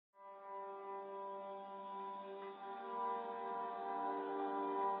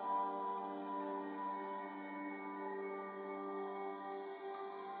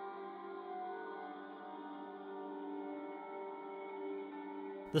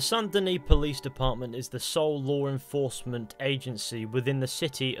The Saint-Denis Police Department is the sole law enforcement agency within the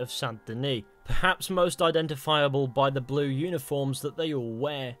city of Saint-Denis, perhaps most identifiable by the blue uniforms that they all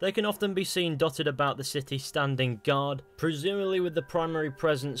wear. They can often be seen dotted about the city standing guard, presumably with the primary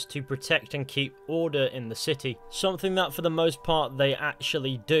presence to protect and keep order in the city. Something that for the most part they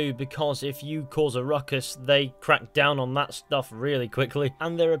actually do, because if you cause a ruckus, they crack down on that stuff really quickly,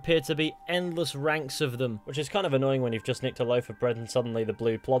 and there appear to be endless ranks of them, which is kind of annoying when you've just nicked a loaf of bread and suddenly the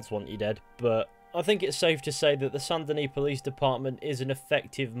blue plods want you dead, but I think it's safe to say that the Saint-Denis Police Department is an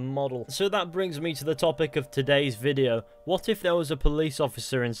effective model. So that brings me to the topic of today's video. What if there was a police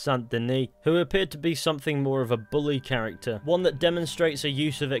officer in Saint-Denis who appeared to be something more of a bully character? One that demonstrates a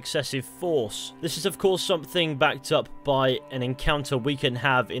use of excessive force. This is of course something backed up by an encounter we can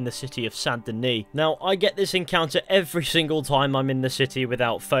have in the city of Saint-Denis. Now, I get this encounter every single time I'm in the city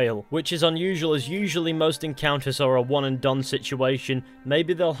without fail, which is unusual as usually most encounters are a one and done situation.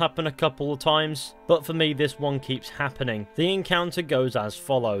 Maybe they'll happen a couple of times, but for me this one keeps happening. The encounter goes as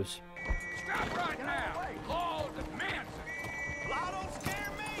follows. Stop right now! Law demands it! Law don't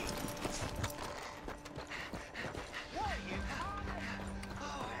scare me! What you?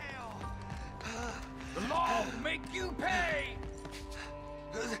 Oh hell! The law will make you pay!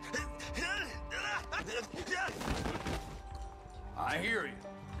 I hear you.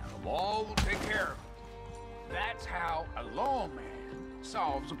 Now the law will take care of it. That's how a lawman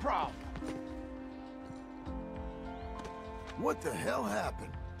solves a problem. What the hell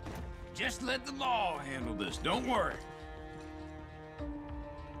happened? Just let the law handle this, don't worry.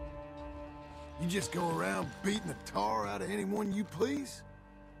 You just go around beating the tar out of anyone you please?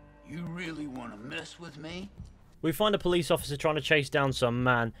 You really want to mess with me? We find a police officer trying to chase down some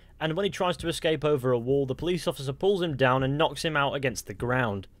man, and when he tries to escape over a wall, the police officer pulls him down and knocks him out against the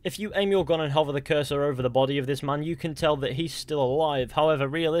ground. If you aim your gun and hover the cursor over the body of this man, you can tell that he's still alive. However,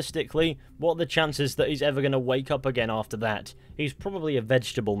 realistically, what are the chances that he's ever going to wake up again after that? He's probably a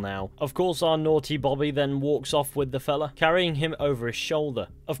vegetable now. Of course, our naughty Bobby then walks off with the fella, carrying him over his shoulder.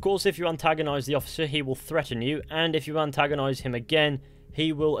 Of course, if you antagonize the officer, he will threaten you, and if you antagonize him again,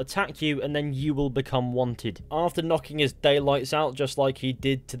 he will attack you and then you will become wanted. After knocking his daylights out just like he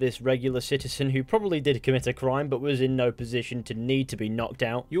did to this regular citizen who probably did commit a crime but was in no position to need to be knocked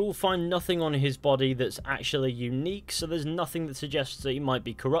out, you will find nothing on his body that's actually unique, so there's nothing that suggests that he might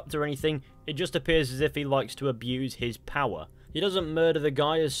be corrupt or anything. It just appears as if he likes to abuse his power. He doesn't murder the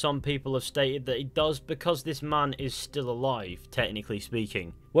guy as some people have stated that he does, because this man is still alive, technically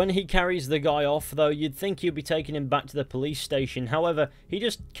speaking. When he carries the guy off though, you'd think he'd be taking him back to the police station. However, he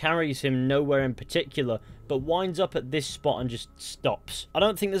just carries him nowhere in particular, but winds up at this spot and just stops. I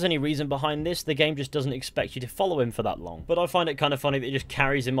don't think there's any reason behind this, the game just doesn't expect you to follow him for that long. But I find it kind of funny that he just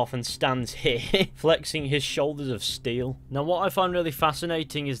carries him off and stands here, flexing his shoulders of steel. Now what I find really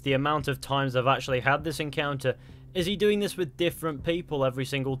fascinating is the amount of times I've actually had this encounter. Is he doing this with different people every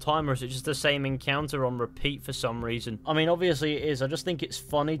single time, or is it just the same encounter on repeat for some reason? I mean, obviously it is. I just think it's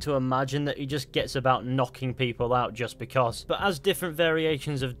funny to imagine that he just gets about knocking people out just because. But as different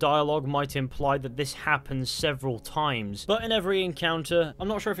variations of dialogue might imply that this happens several times. But in every encounter, I'm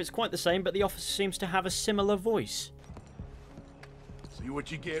not sure if it's quite the same, but the officer seems to have a similar voice. See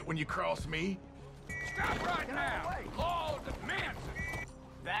what you get when you cross me? Stop right now! Law demands it!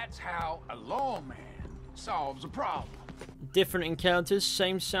 That's how a lawman solves a problem. Different encounters,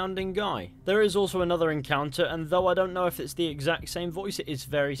 same sounding guy. There is also another encounter, and though I don't know if it's the exact same voice, it is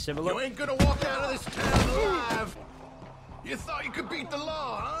very similar. You ain't gonna walk out of this town alive! You thought you could beat the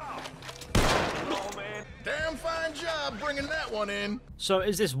law, huh? Oh, man. Damn fine job bringing that one in. So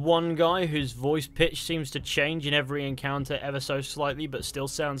is this one guy whose voice pitch seems to change in every encounter ever so slightly but still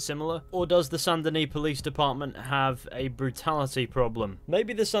sounds similar? Or does the Saint-Denis Police Department have a brutality problem?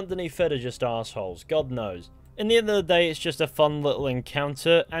 Maybe the Saint-Denis Fed are just assholes, God knows. In the end of the day, it's just a fun little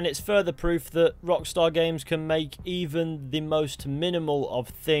encounter, and it's further proof that Rockstar games can make even the most minimal of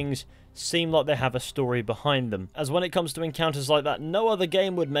things seem like they have a story behind them. As when it comes to encounters like that, no other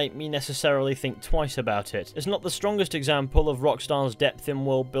game would make me necessarily think twice about it. It's not the strongest example of Rockstar's depth in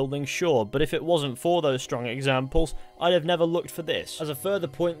world building, sure, but if it wasn't for those strong examples, I'd have never looked for this. As a further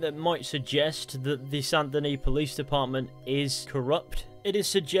point that might suggest that the Saint-Denis Police Department is corrupt, it is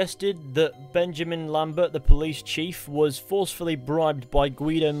suggested that Benjamin Lambert, the police chief, was forcefully bribed by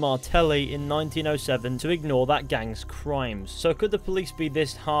Guido Martelli in 1907 to ignore that gang's crimes. So could the police be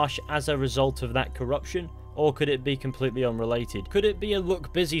this harsh as a result of that corruption? Or could it be completely unrelated? Could it be a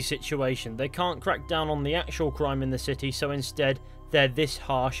look busy situation? They can't crack down on the actual crime in the city, so instead they're this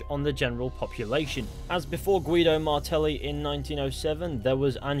harsh on the general population. As before Guido Martelli in 1907, there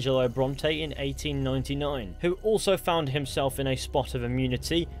was Angelo Bronte in 1899, who also found himself in a spot of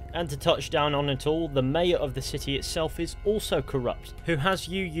immunity, and to touch down on it all, the mayor of the city itself is also corrupt, who has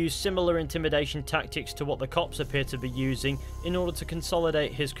you use similar intimidation tactics to what the cops appear to be using in order to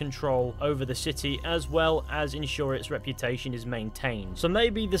consolidate his control over the city as well as ensure its reputation is maintained. So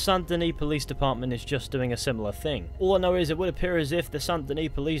maybe the Saint Denis Police Department is just doing a similar thing. All I know is it would appear as if the Saint Denis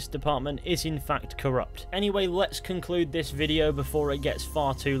Police Department is in fact corrupt. Anyway, let's conclude this video before it gets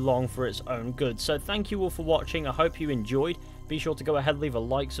far too long for its own good. So thank you all for watching, I hope you enjoyed. Be sure to go ahead, leave a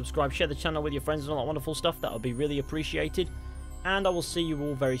like, subscribe, share the channel with your friends and all that wonderful stuff, that would be really appreciated. And I will see you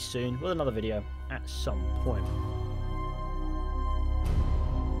all very soon with another video at some point.